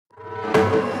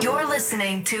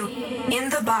listening to In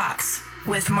the Box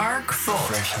with Mark Folt.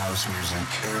 Fresh house music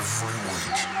every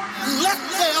week. Let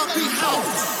there be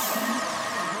house.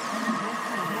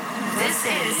 This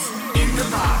is In the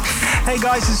Box. Hey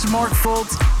guys, this is Mark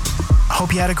Folt.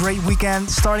 Hope you had a great weekend.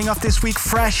 Starting off this week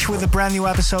fresh with a brand new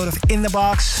episode of In the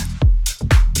Box.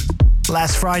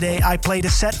 Last Friday I played a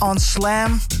set on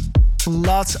Slam.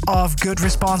 Lots of good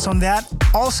response on that.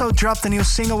 Also dropped a new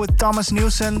single with Thomas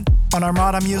Newson on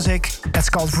Armada Music. That's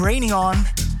called Raining On.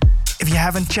 If you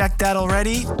haven't checked that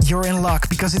already, you're in luck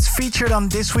because it's featured on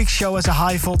this week's show as a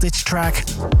high voltage track.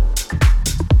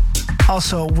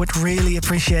 Also, would really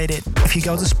appreciate it if you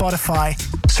go to Spotify,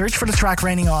 search for the track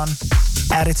Raining On,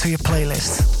 add it to your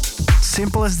playlist.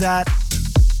 Simple as that,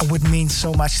 it would mean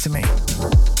so much to me.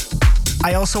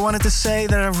 I also wanted to say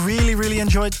that I really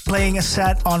enjoyed playing a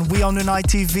set on We Own the Night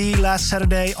TV last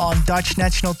Saturday on Dutch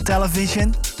National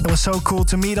Television. It was so cool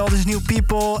to meet all these new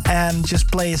people and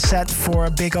just play a set for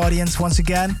a big audience once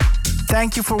again.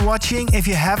 Thank you for watching. If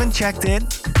you haven't checked it,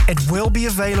 it will be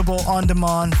available on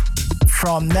demand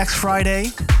from next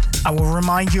Friday. I will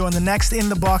remind you on the next In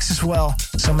the Box as well,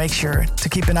 so make sure to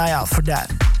keep an eye out for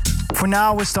that. For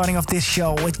now, we're starting off this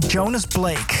show with Jonas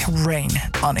Blake, Rain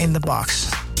on In the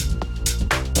Box.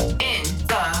 In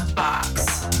the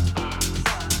Box.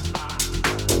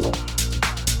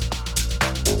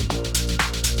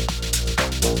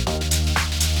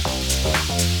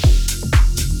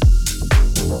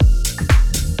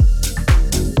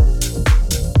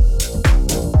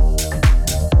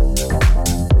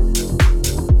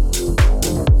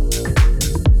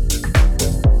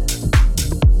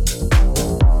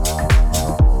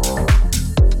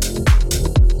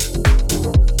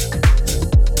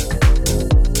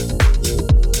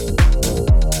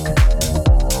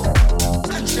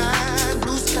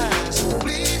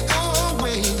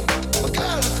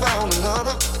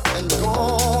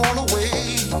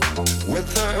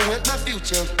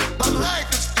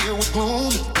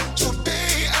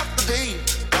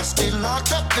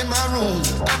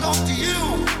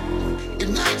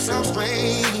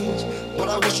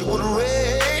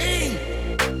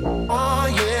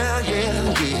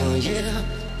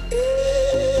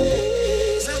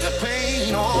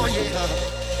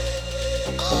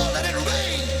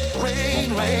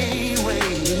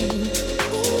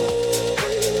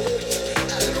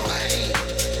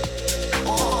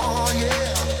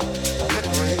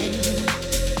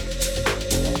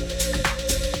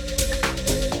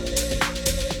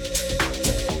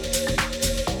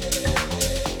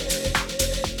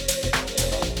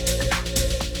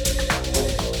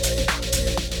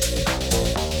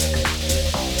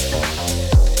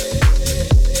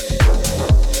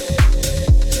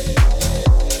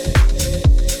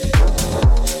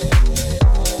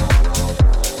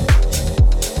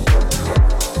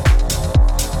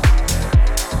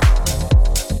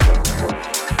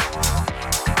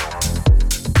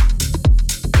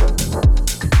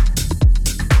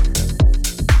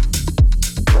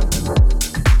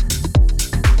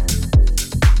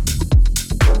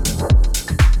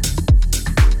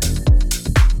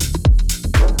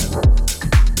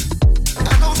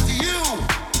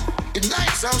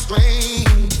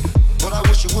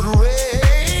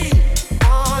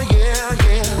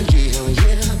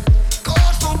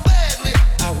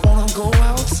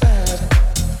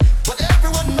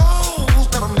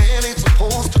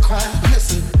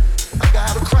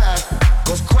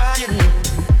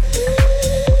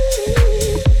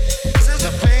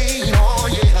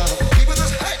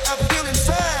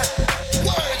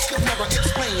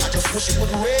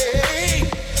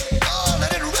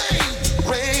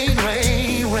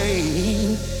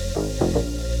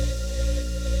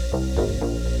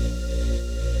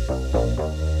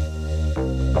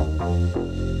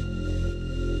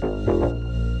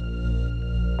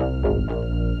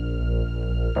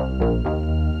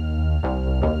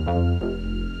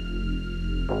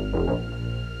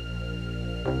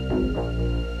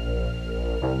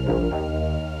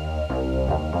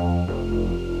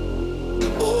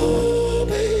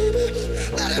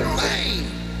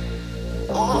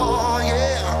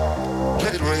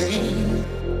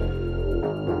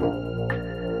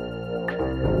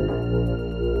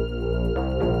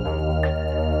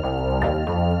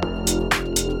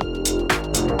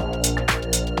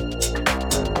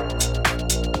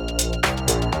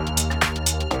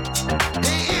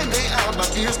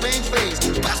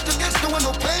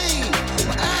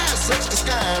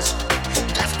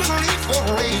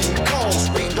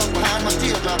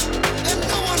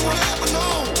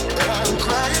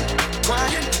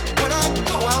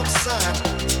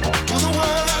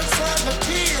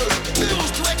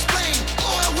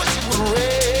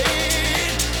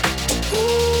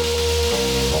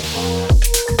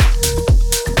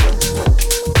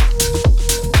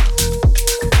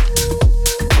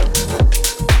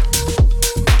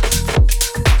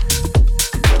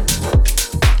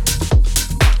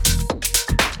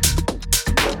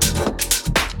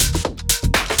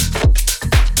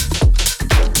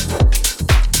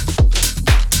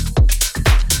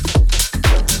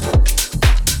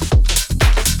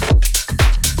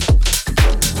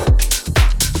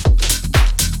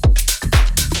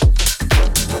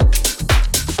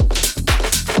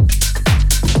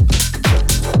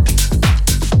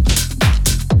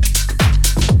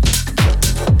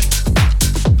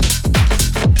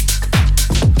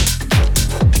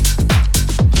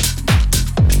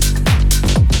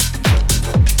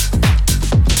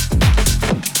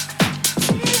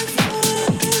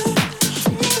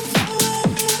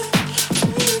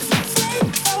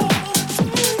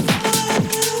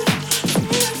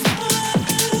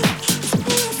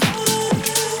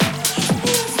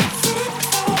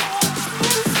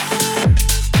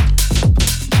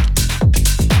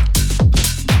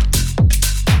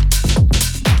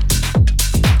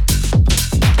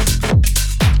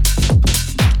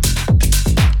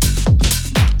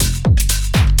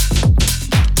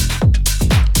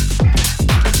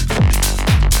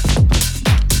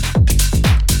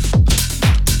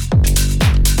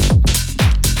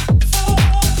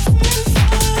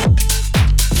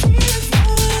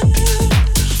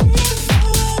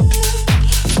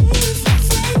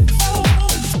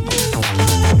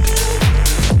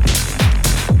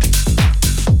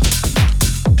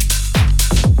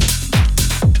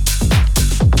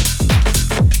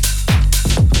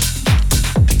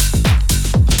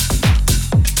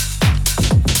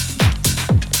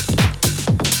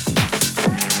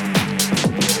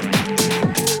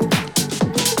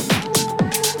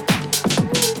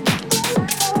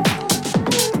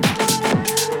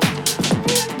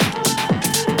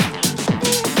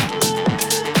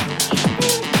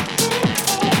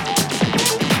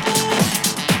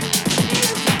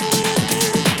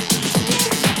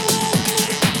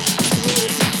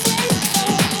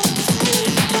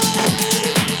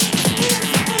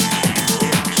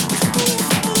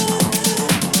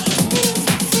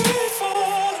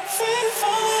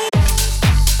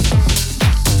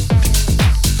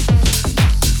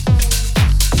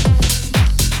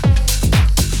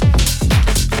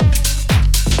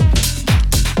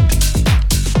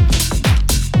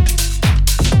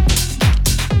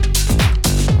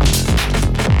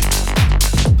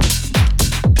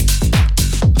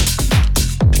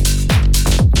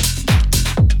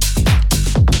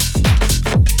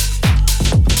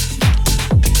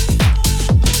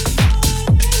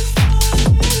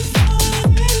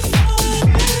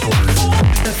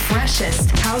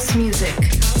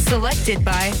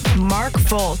 Mark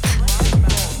Volt.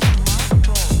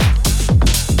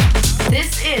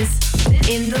 This is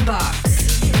In the Box.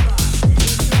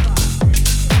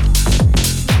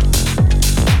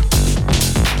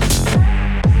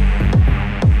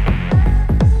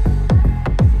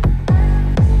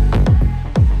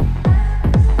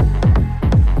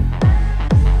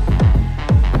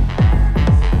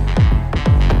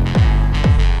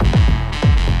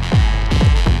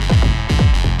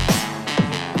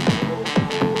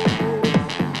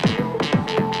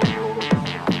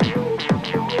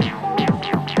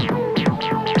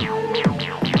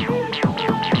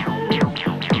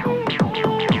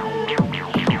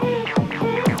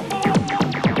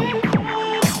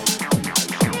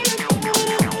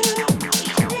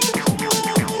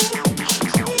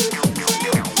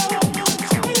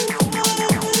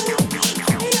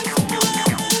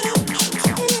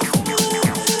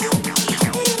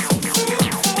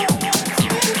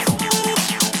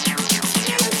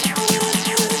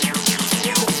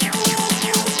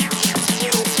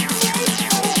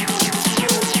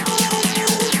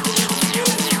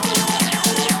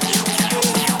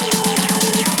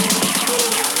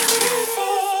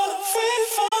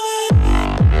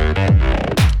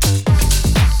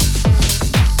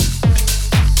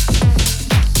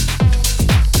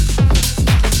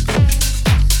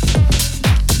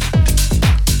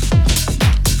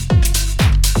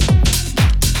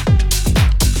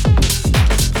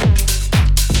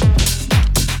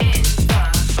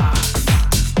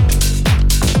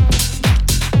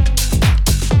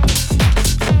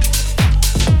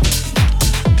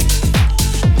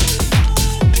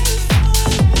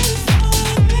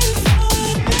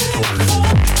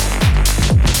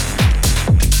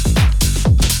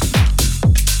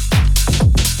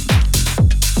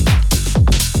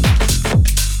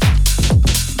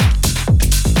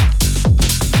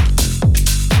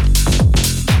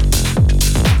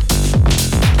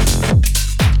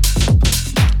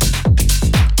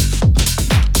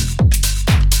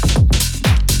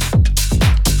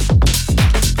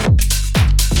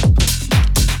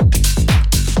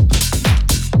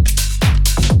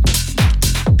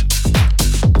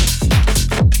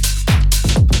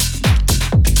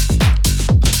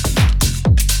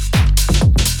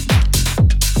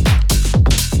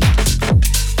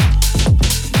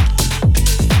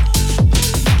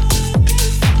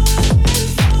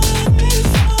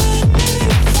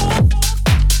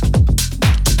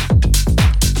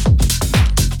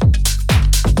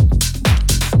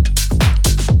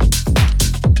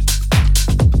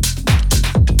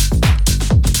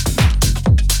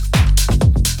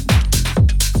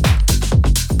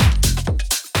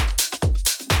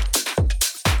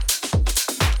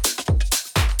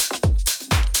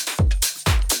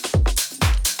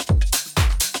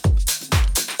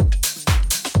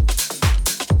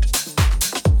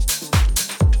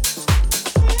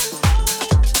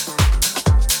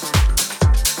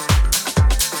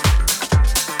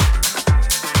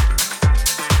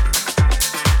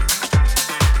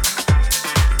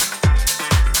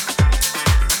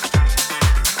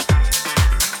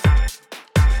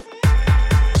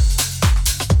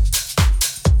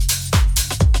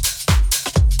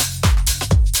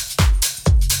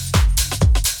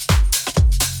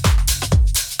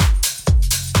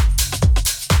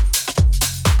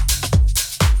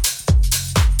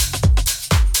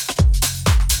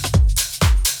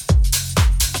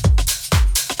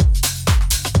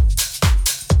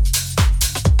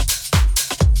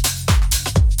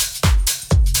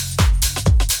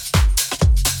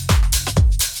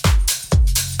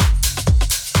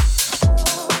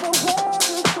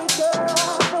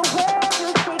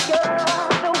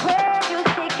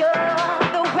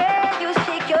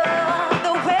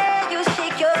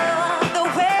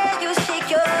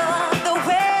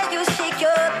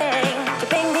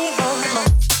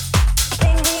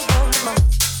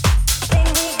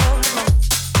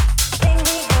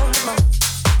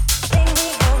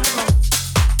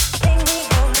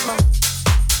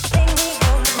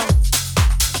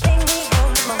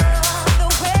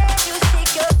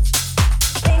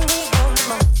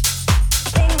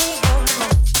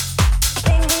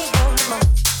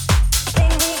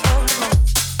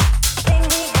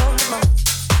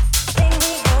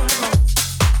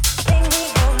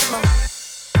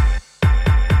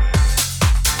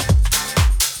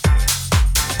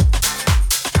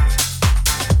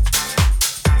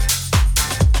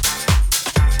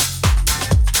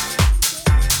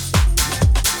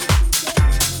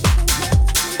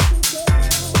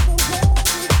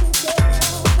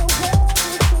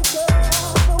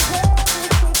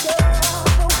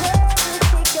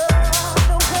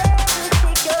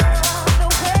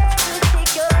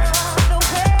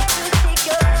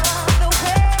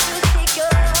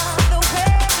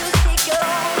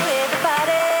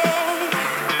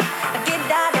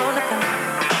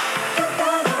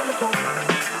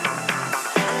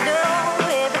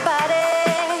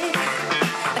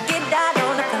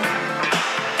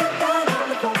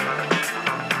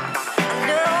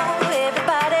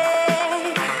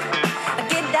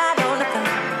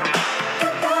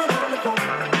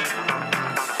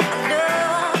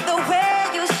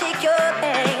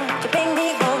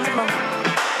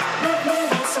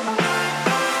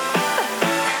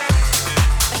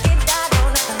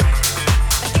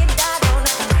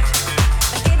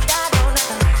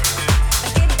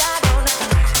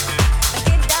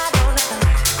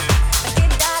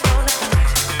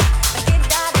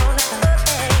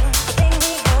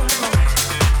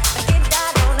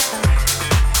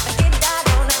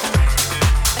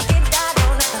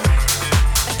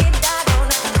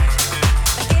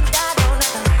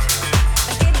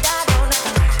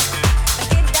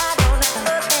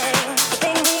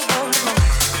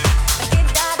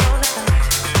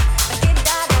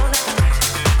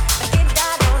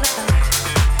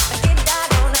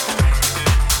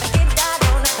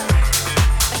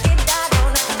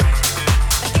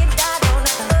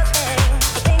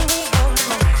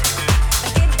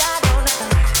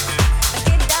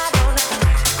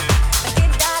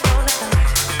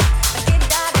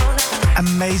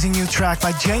 Amazing new track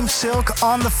by James Silk,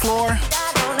 On the Floor.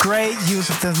 Great use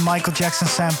of the Michael Jackson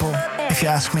sample, if you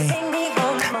ask me.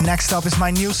 Next up is my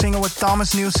new single with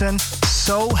Thomas Newson.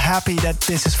 So happy that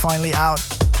this is finally out.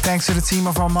 Thanks to the team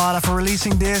of Armada for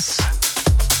releasing this.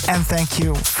 And thank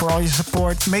you for all your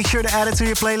support. Make sure to add it to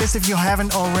your playlist if you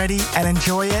haven't already and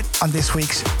enjoy it on this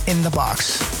week's In The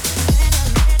Box.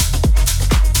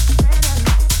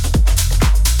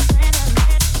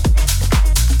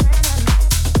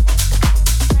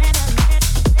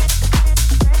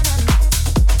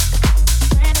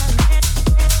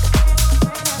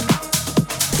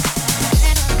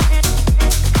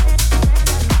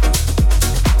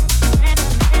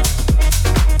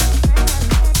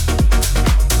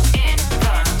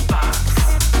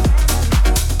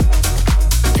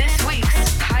 This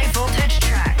week's high voltage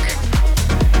track.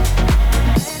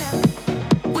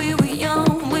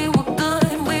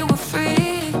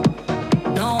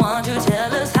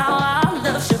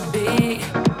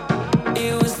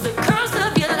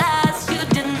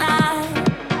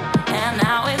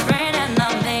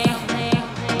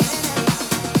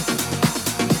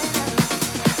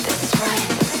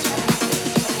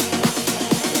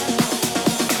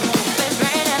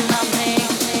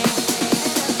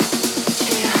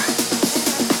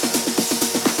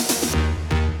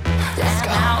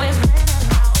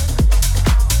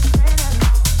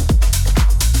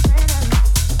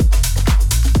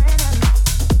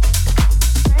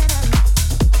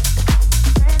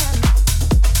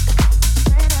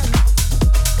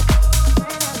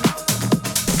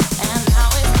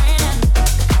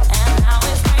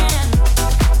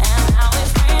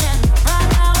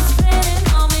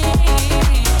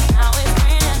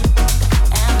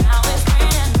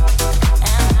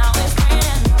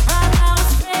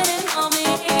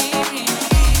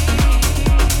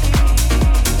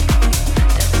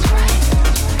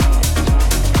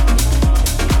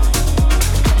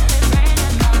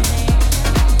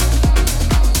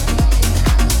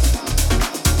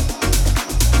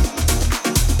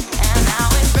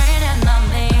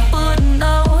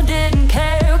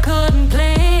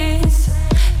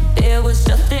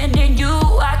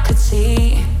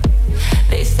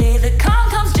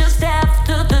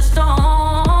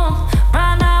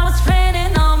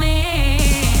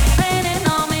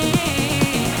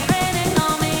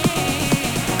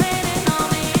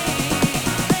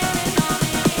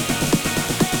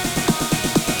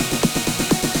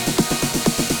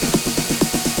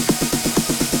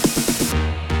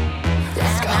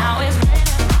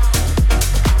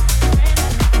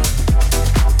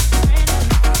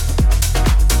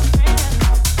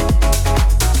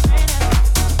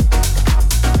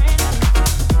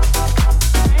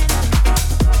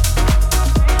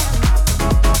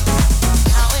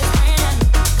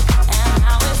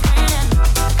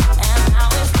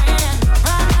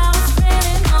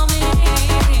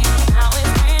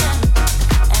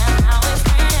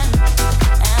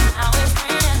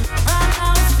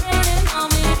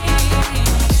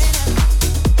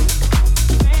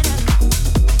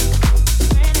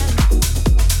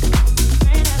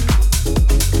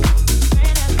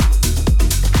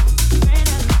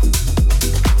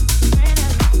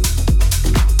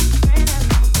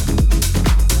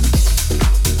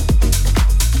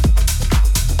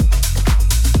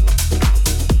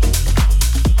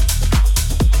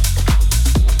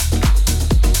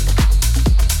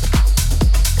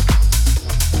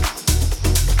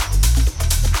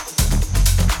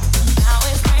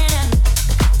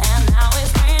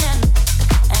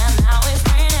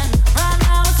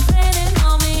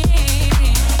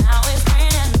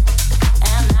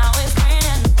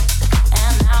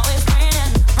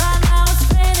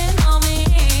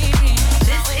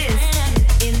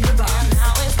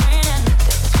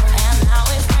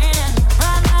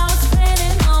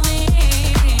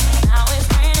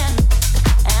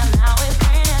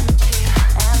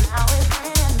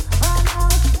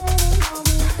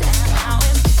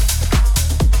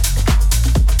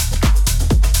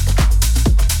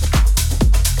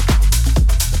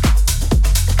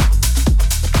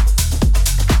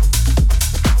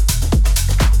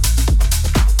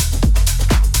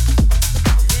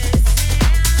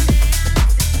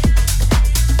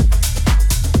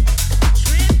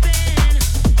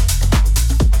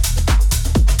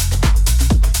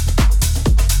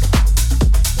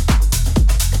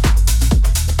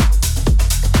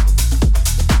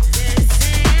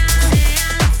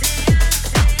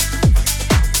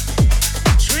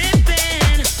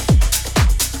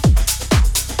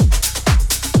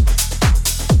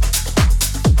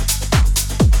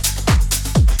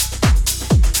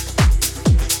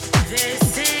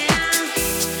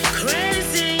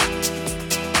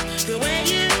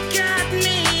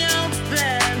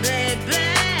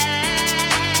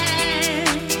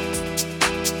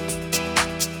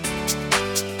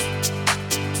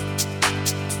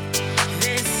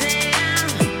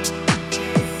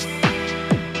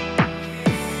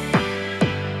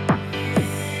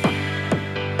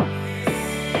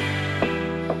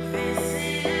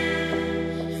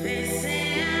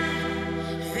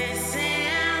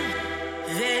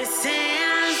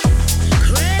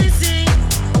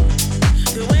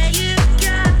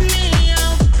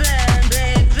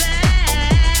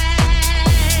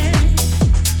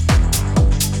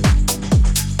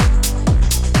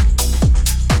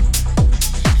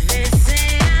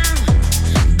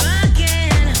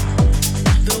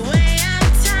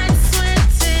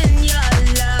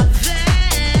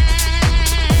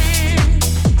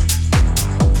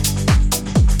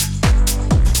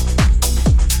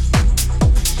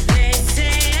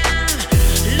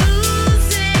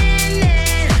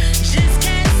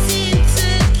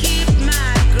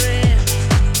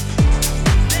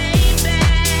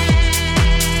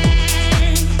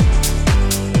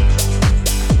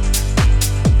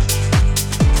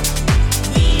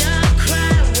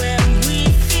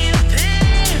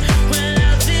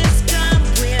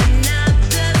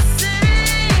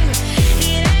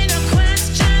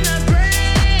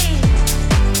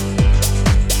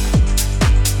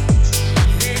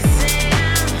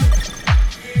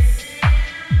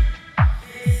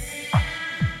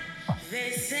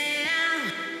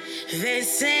 They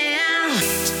say I'm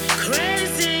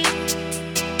crazy,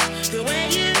 the way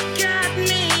you got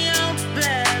me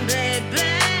open, baby.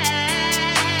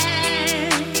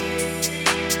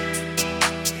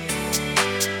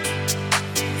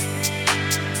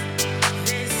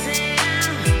 They say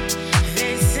I'm,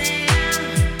 they say I'm,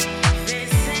 they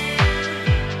say I'm,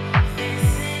 they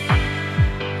say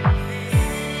I'm,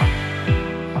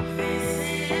 they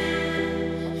say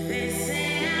I'm, they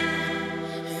say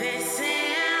I'm, they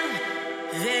say I'm.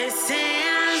 They say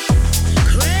I'm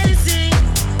crazy,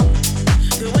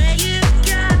 the way you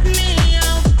got me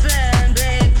open,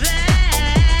 baby.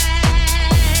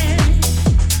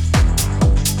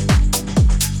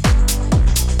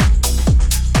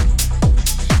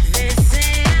 They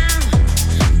say I'm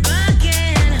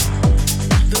bugging,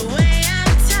 the way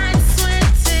I'm tight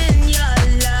sweating your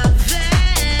loving.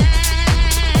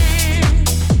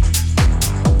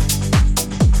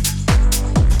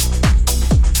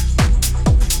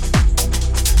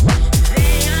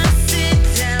 They all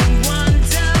sit and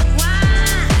wonder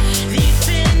why these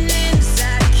feelings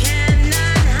I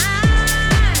cannot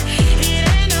hide. It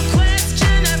ain't a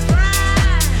question of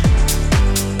pride.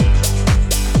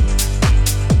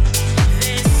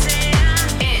 They say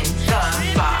I'm In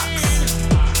the box.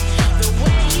 the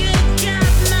way you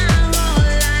got my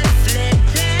whole life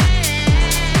flipping.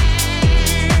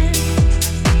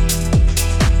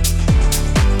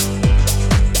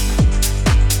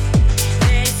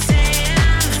 They say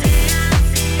I'm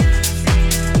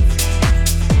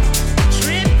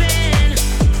tripping.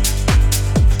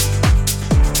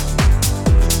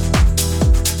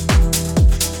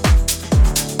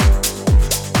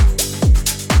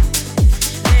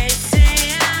 They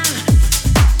say I'm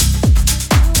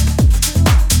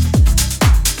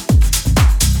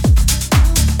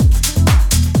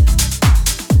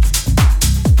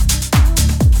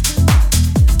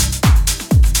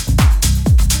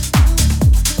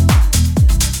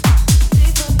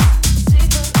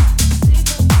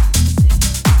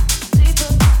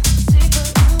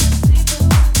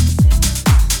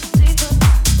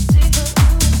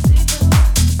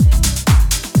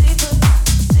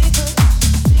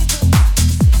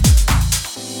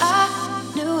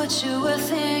I knew what you were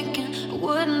thinking. I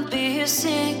wouldn't be here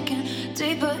sinking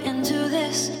deeper into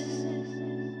this.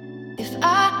 If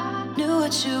I knew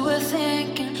what you were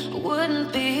thinking, I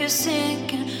wouldn't be here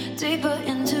sinking deeper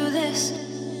into this.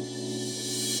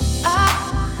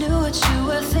 I knew what you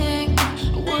were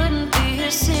thinking. I wouldn't be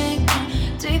here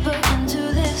sinking deeper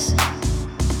into this.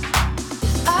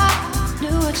 If I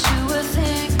knew what you were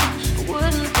thinking, I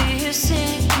wouldn't be here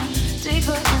sinking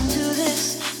deeper into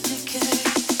this decay.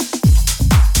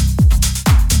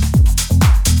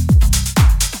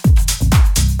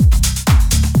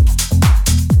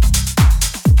 Deeper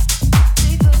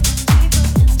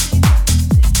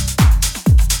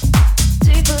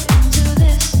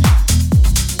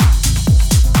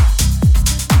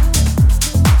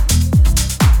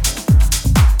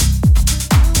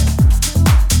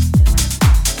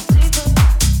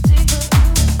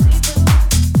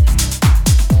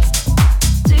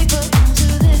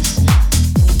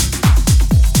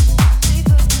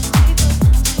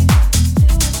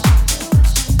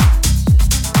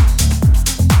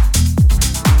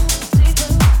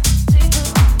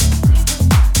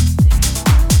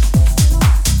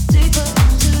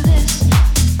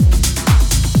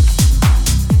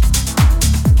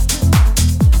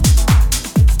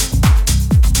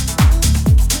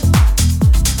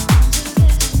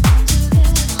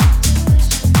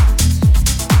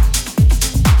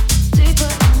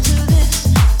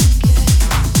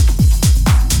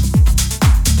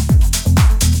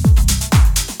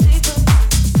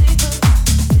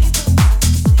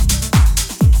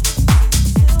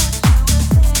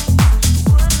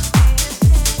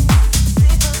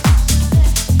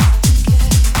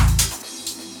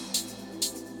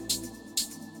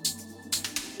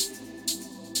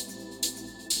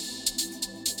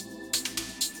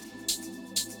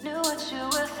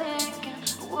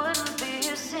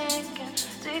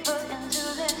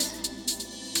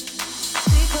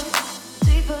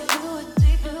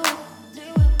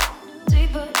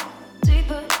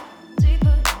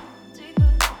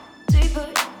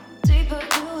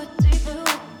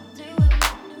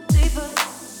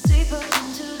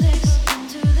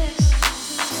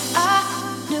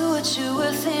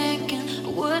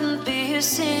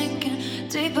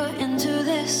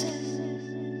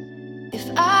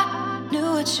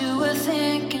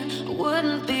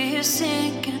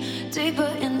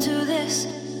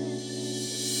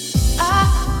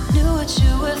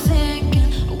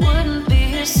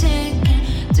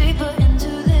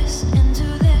into this.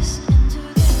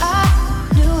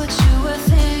 I knew what you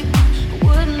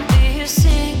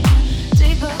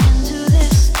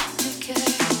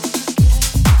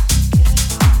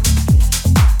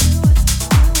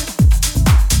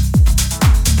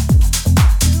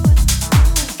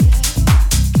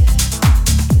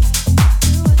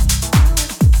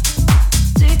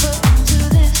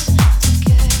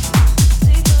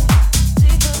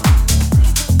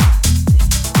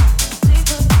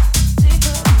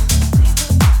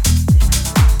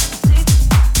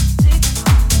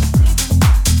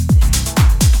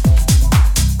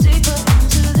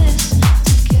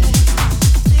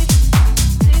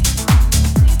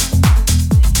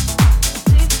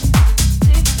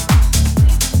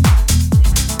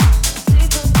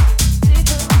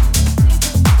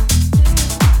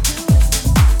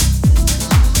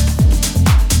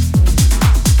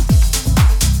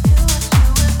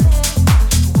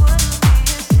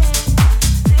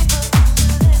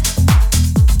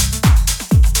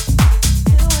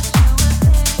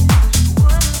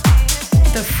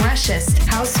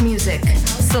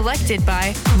Selected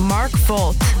by Mark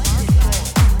Volt.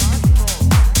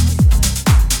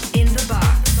 In the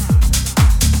box.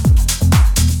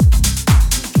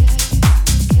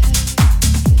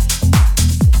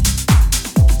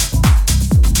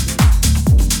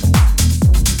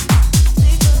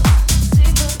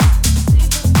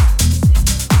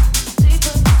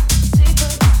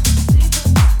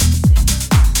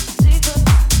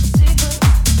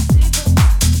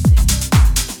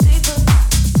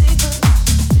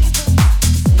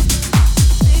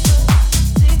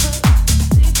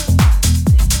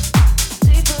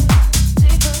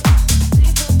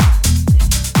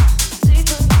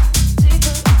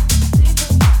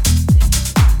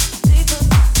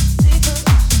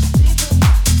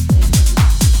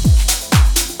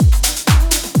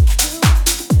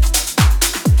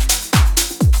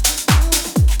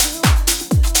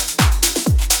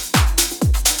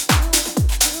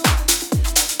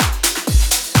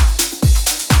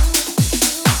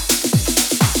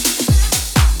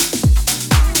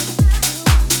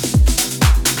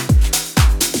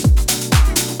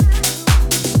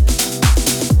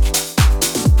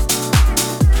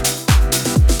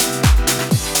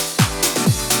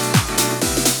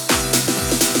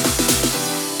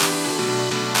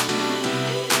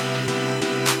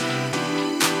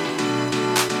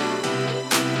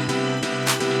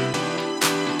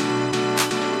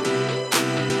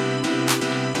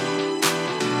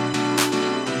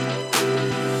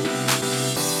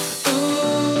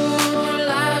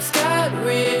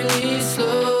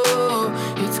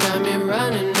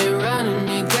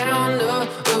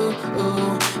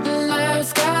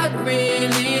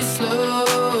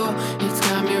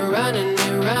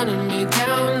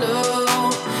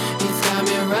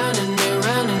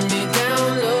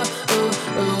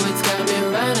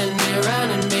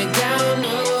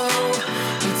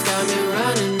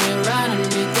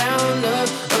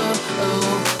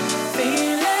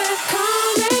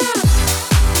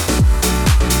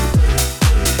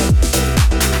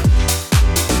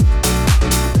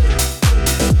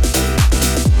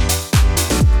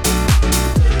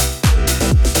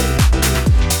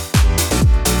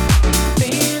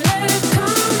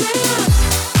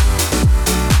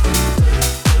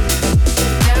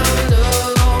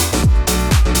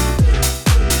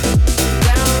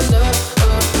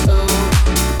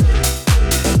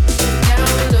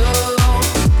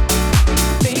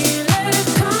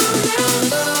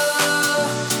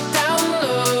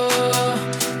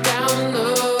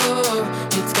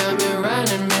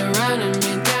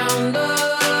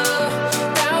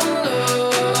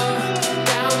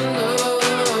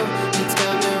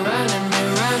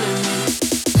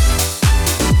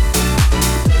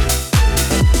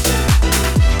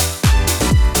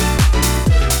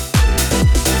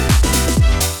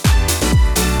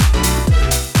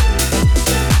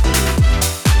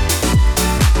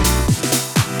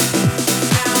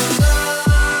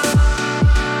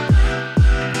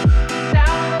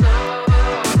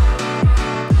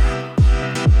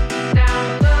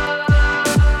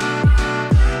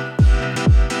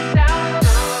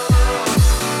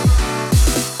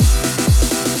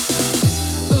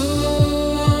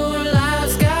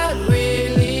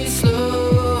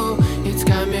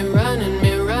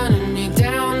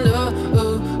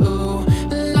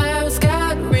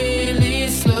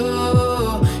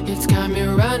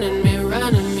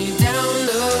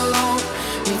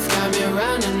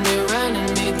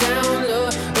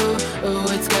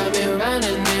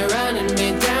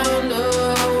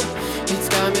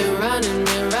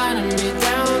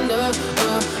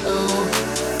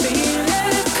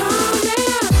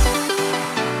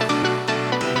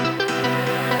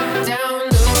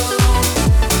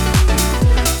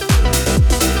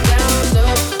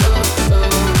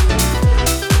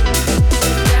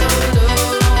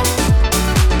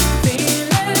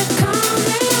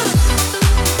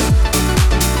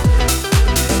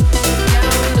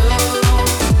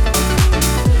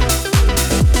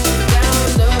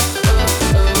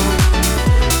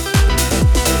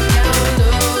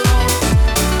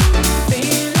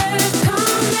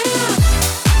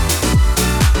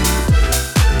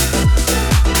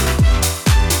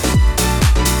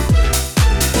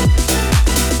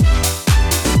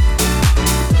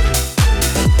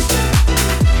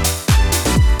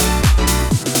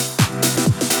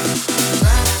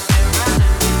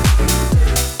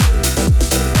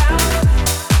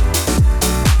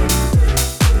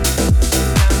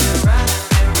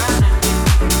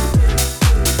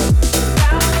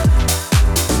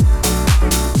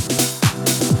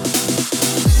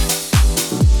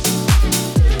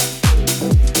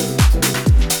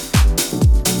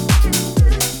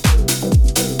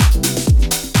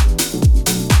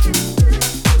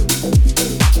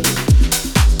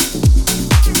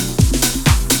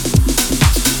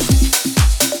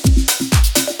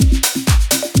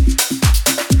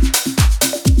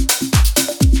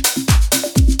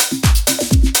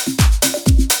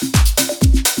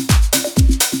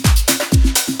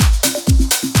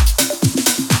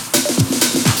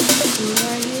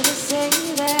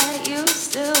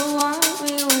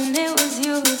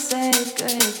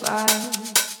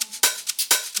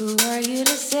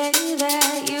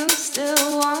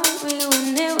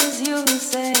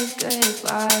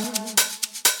 goodbye.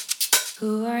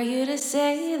 Who are you to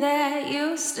say that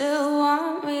you still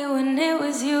want me when it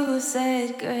was you who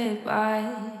said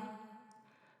goodbye?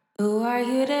 Who are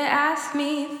you to ask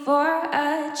me for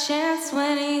a chance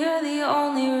when you're the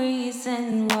only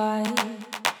reason why?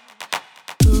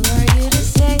 Who are you to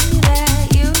say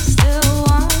that you still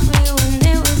want me when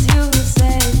it was you who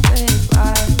said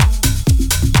goodbye?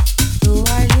 Who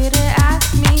are you to ask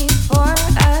me for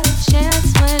a chance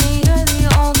when you're the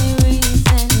only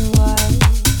reason why?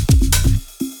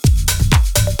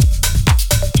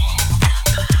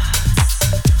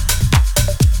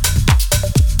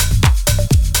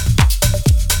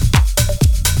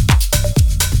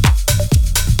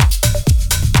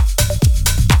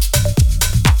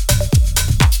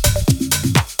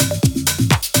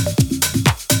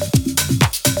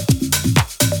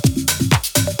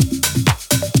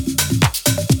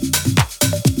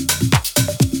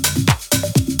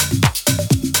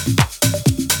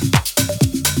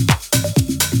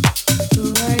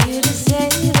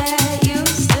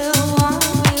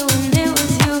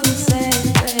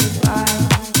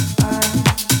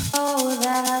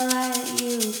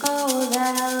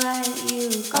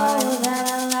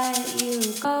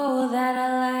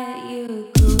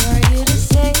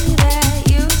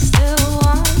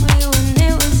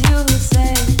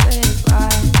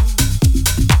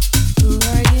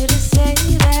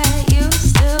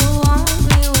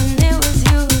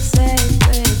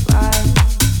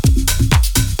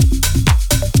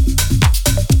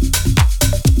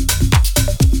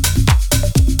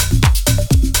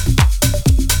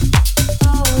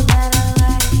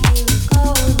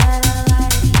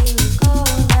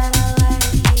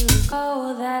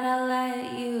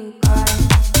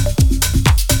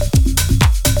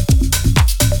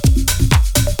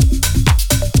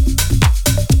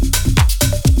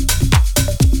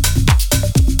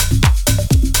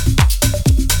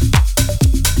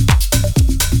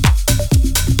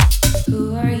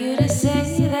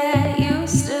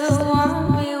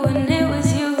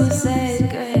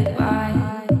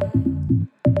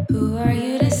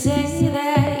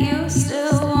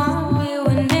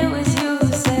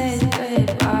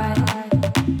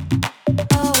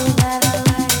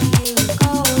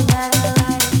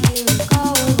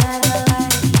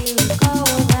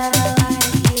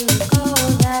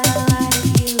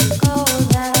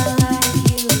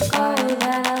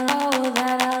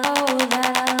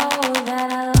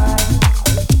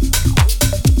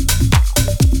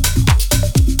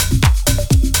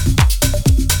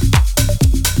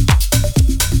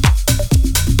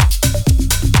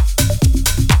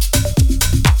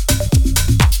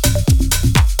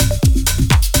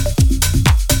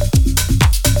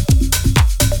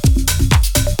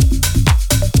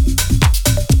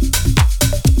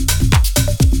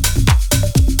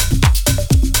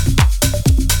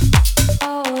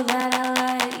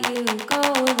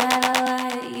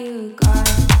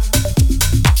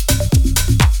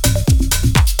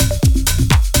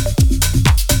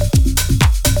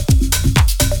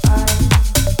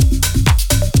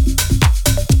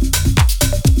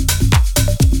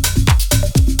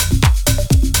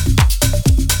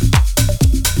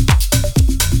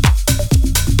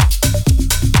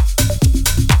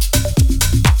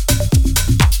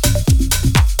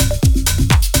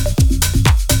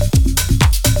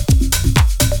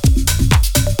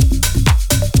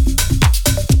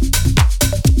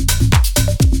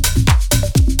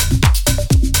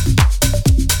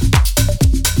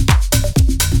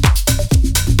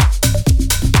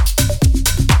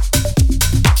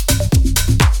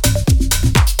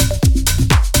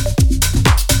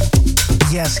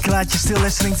 Glad you're still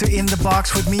listening to In The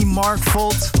Box with me, Mark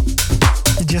Volt.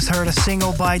 You just heard a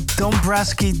single by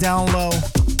Dombrowski, Down Low.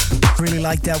 Really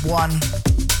like that one.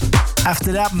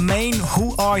 After that, Main,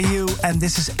 Who Are You? And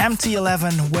this is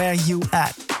MT11, Where You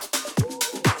At?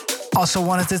 Also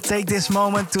wanted to take this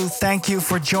moment to thank you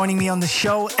for joining me on the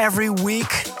show every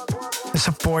week. The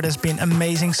support has been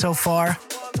amazing so far.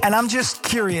 And I'm just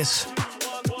curious,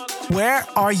 where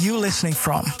are you listening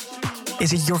from?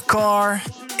 Is it your car?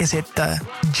 Is it the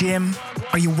gym?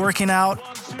 Are you working out?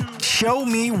 Show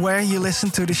me where you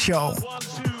listen to the show.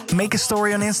 Make a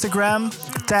story on Instagram,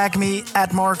 tag me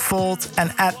at Mark Volt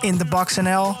and at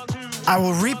InTheBoxNL. I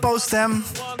will repost them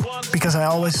because I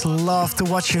always love to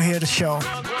watch you hear the show.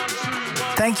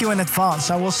 Thank you in advance.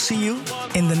 I will see you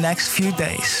in the next few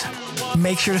days.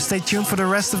 Make sure to stay tuned for the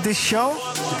rest of this show.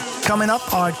 Coming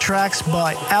up are tracks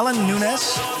by Alan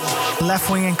Nunes,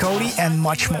 Leftwing and Cody, and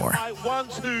much more. 1,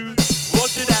 2,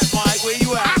 roger that, Mike, where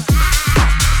you at?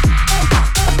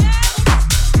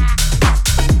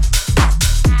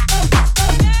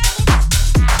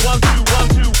 One, two,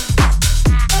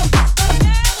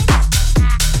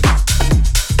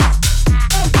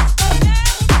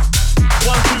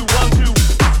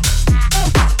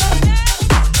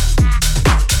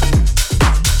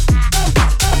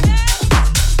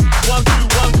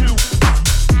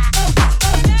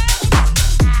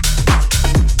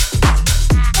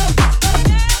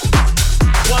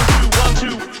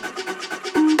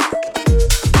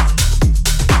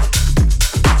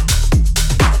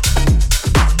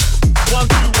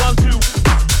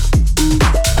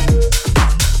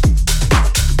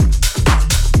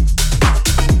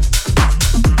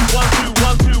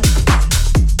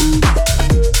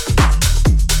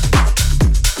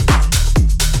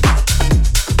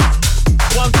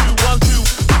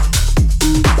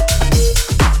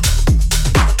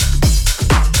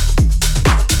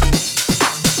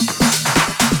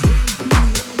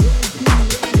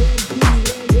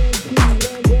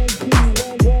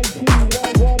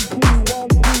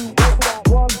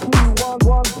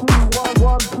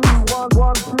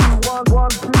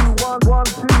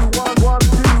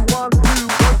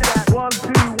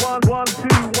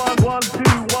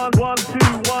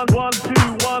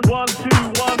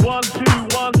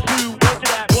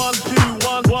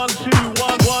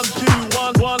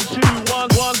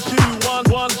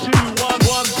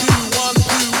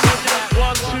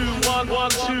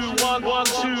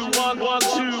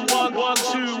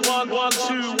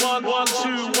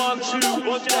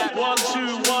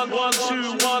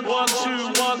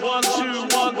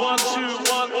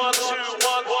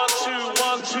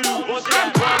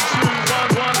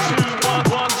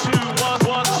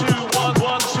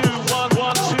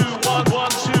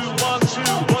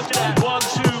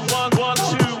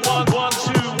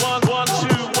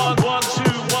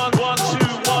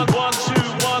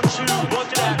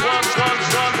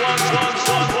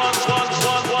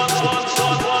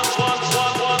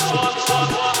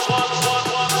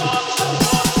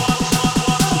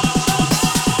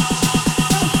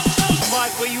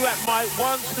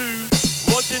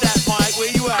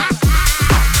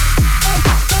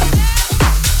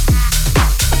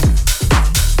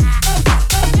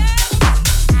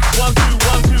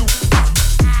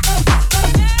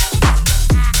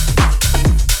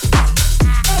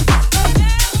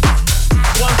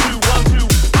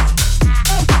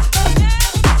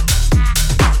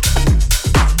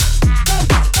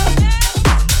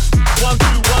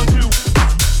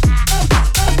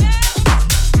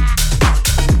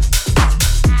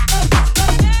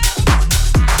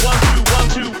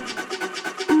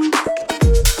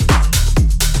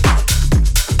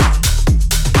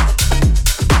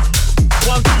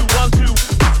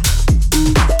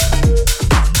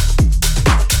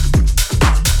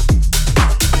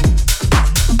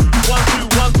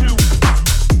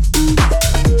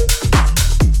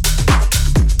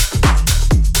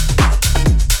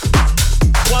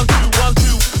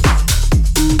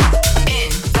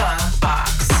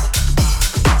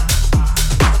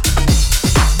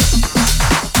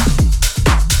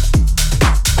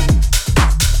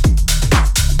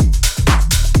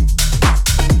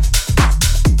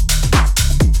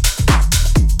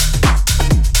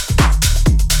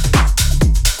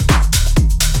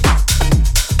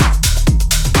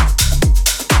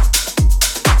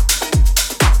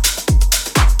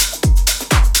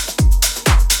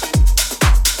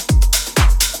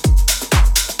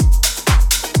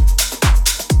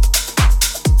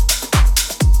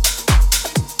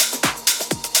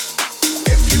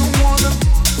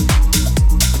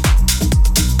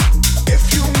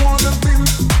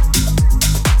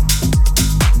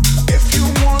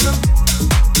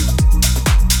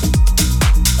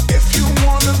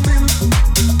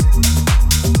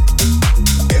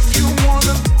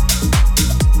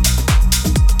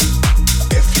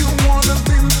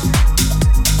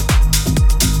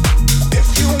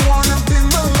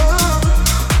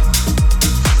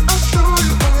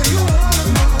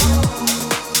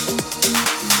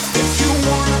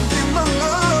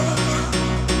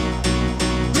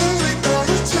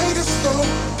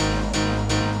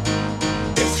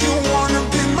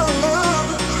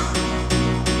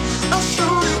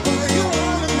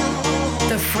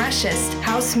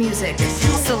 House music,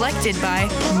 selected by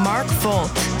Mark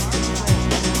Volt.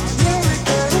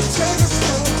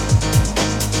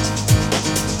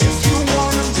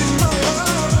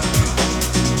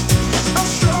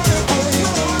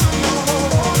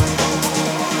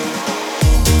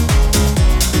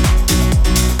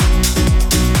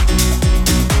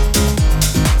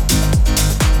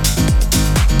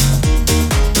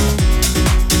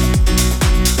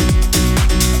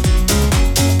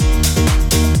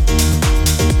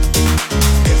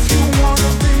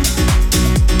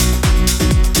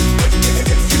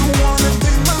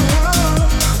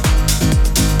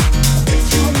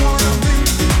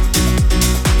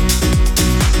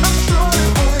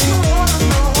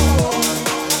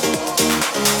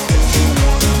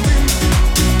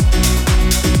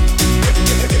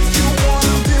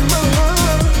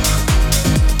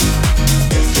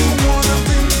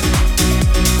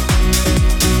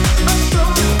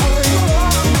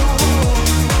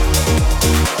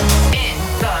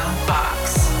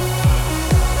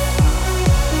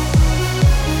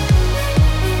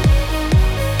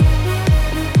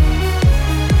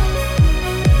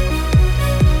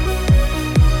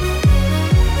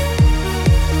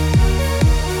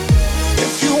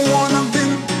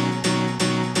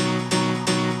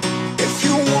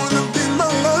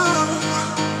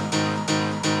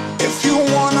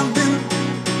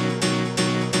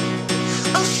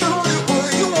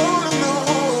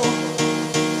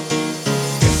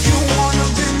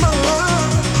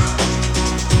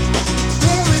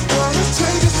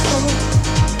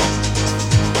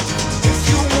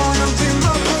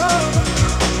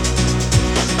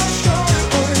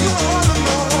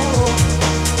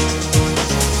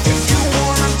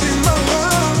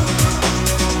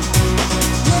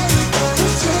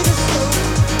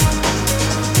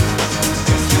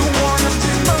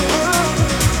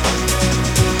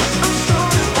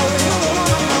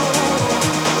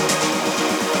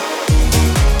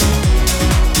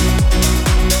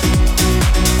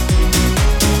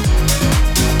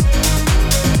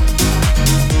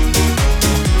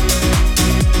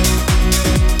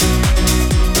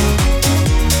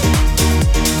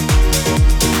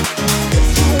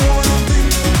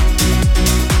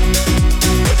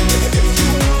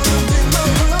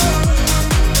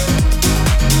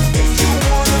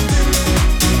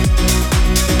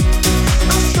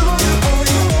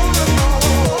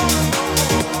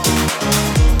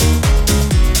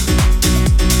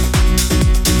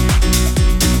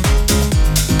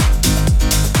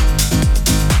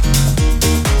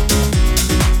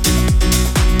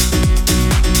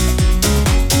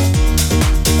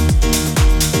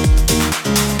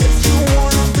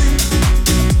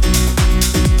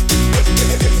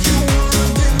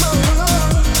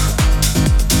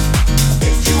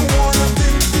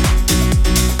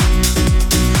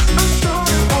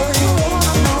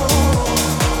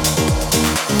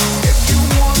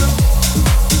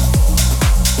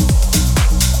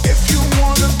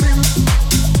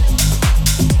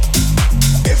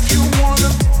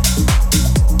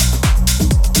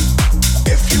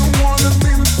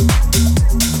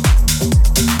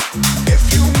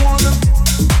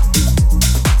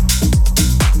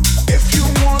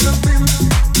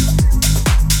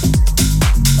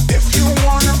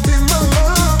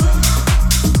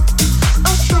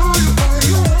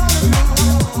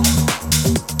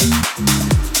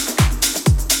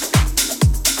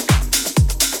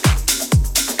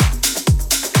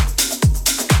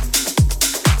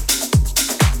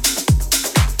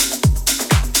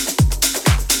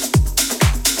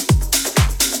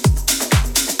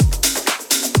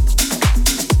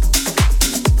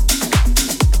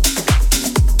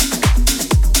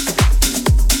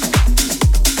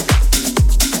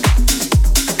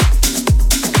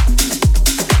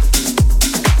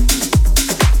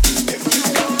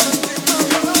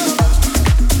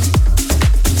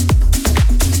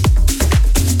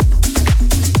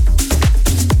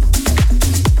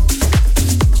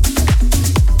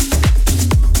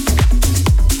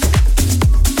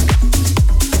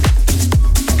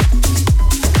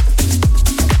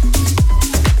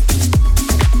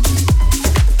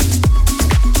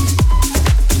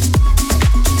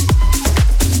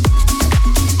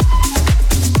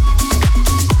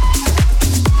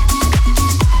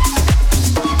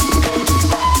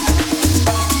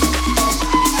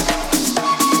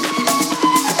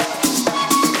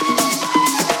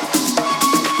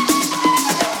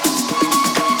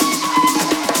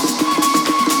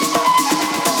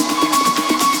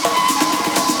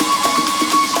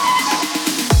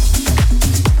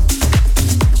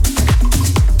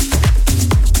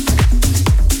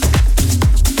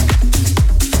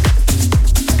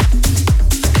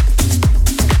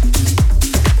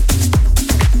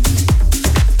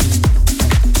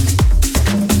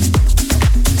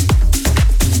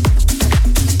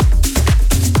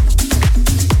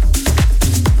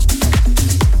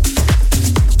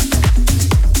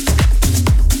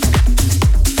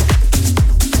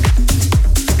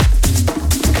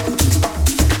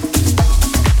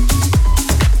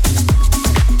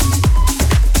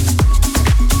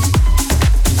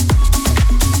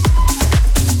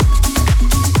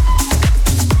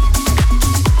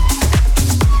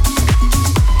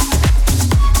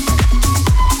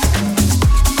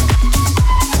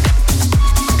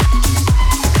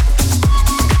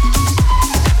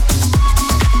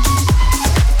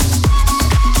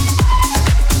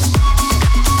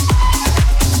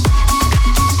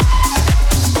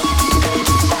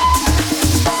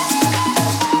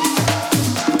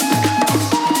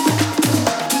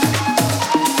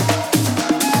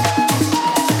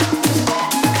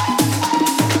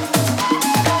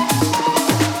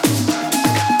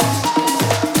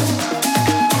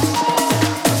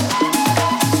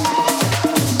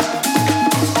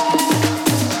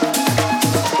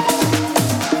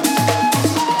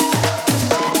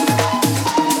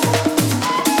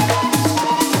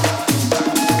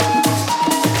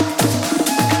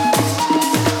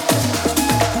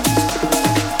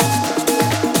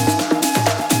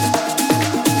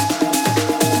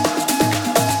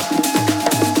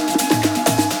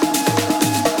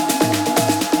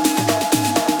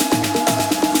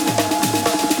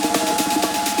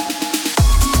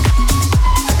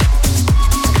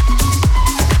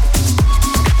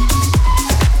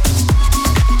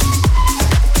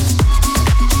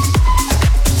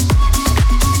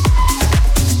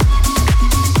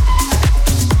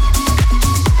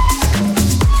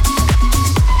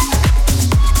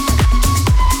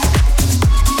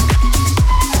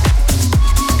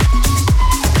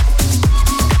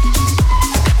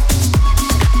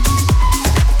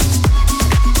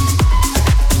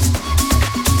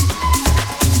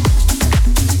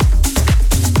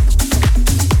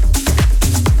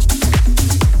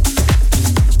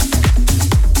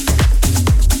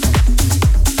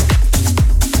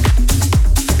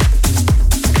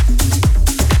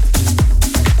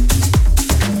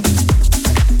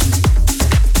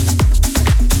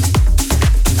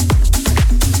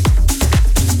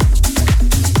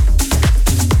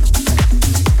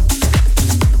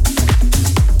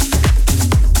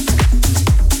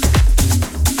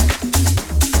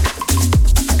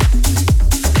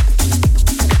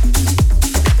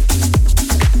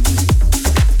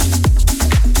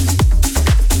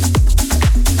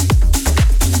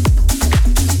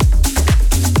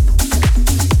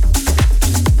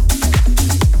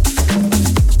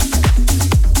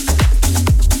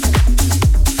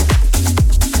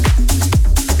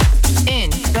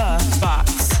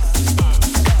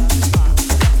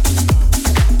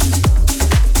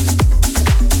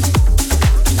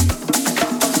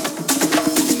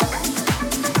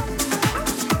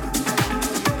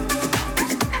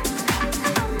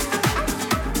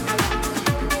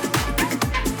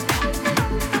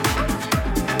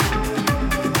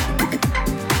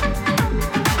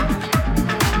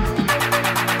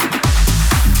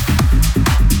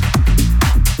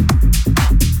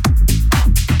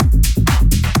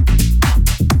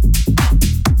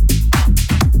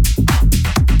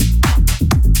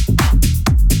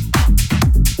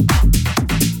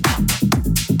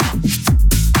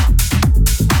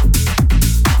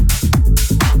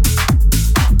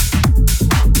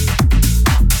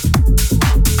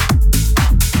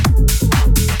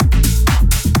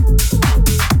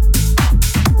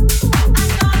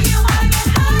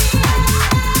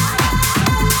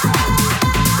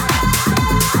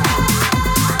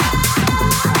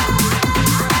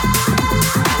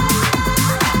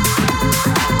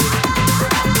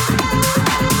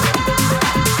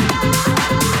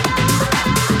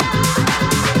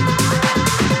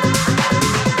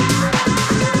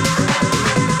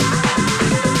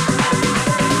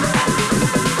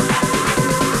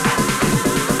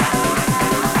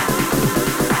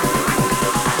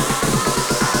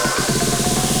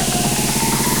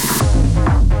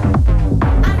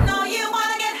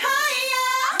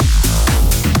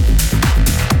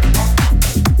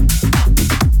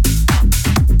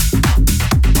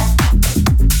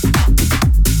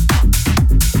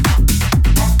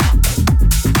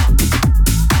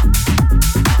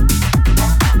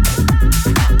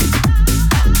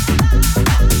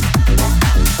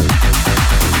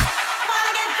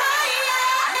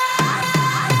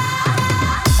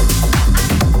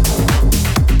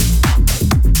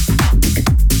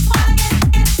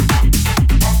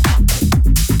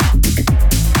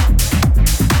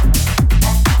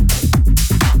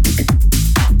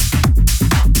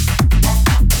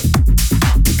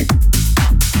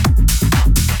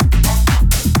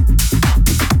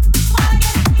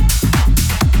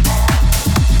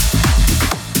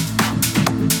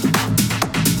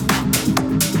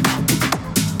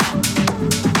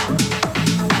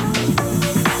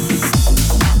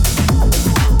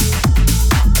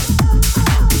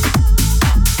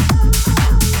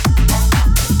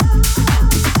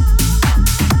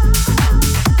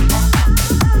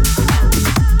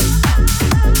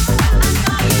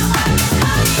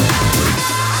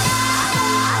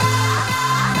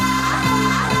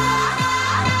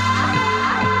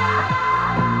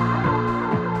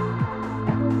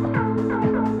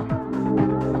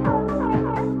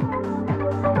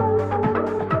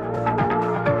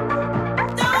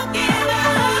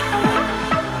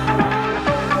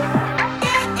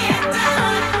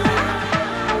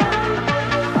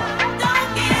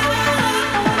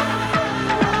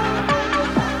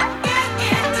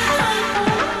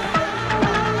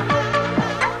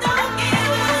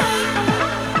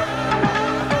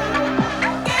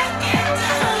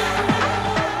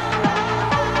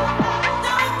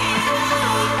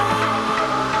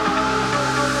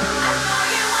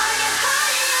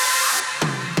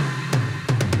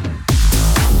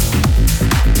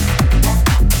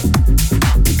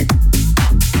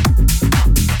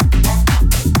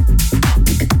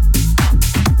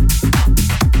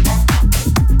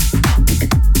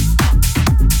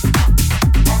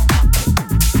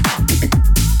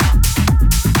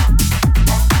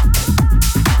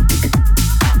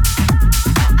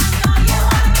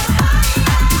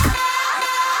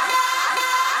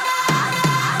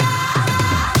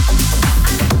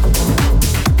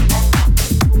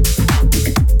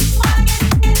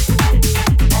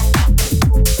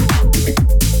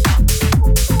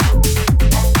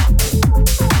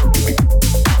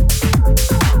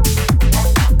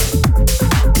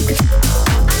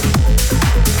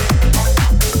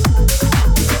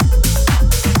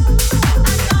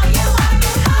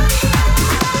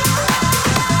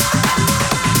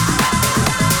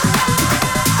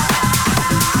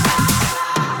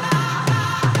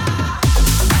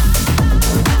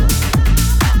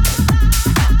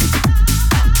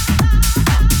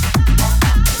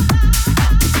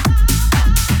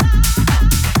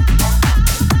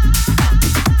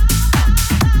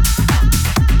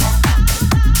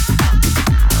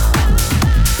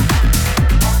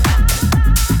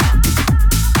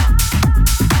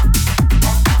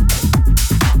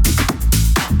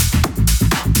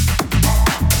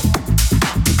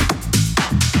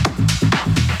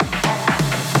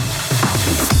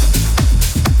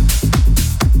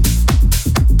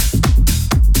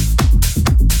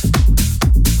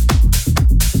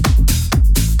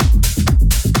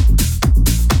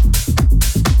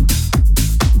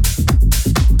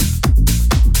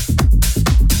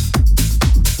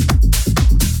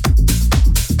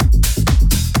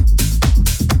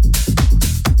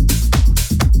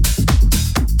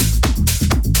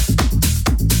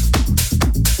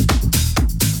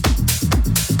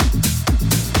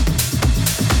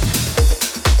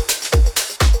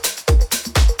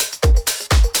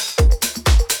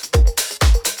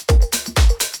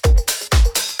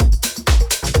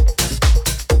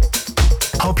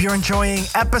 you're enjoying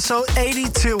episode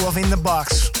 82 of In The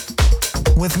Box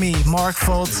with me, Mark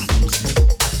Volt.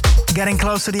 Getting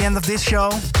close to the end of this show.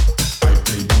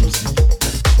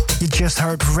 You just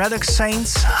heard Redux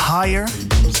Saints, Higher.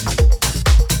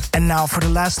 And now for the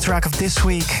last track of this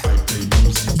week,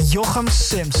 Jochem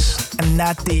Sims and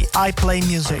Nat D, I Play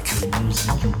Music.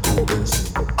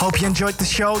 Hope you enjoyed the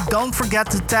show. Don't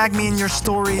forget to tag me in your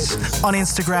stories on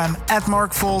Instagram at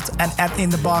Mark Volt and at In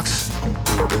The Box.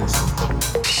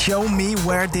 Show me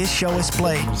where this show is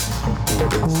played.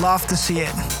 Love to see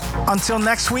it. Until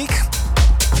next week,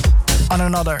 on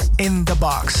another In The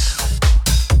Box.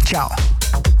 Ciao.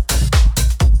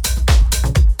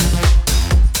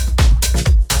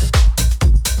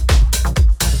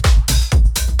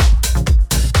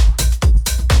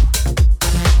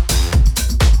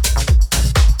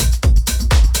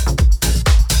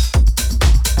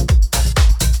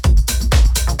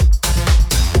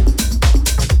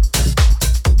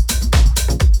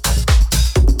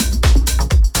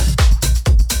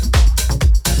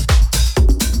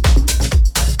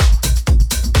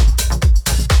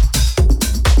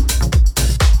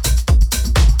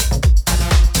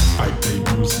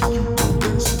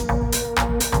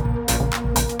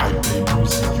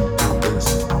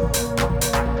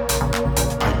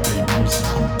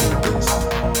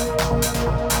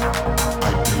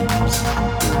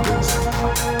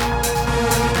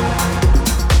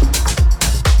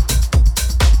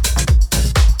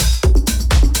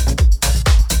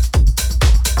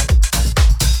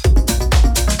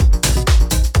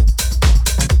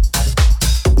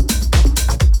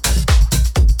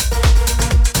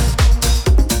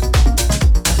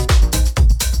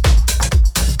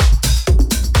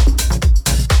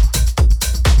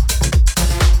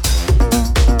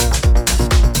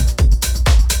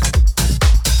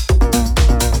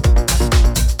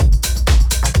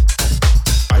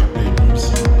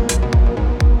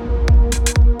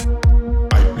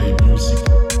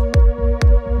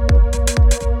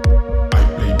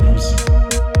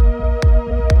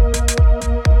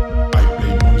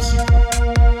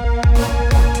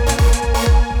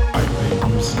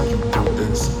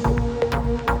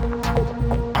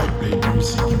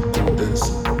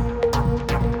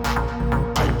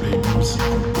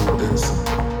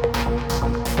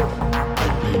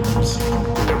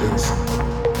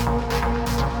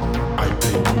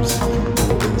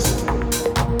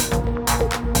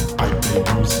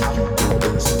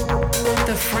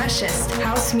 The freshest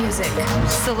house music,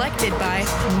 selected by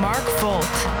Mark Volt.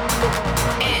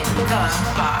 In The Box.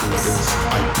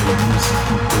 I play music,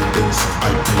 you go dance.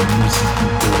 I play music, you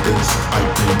go dance. I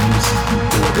play music, you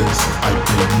go dance. I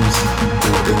play music, you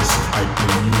go dance. I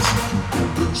play music, you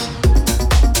go dance.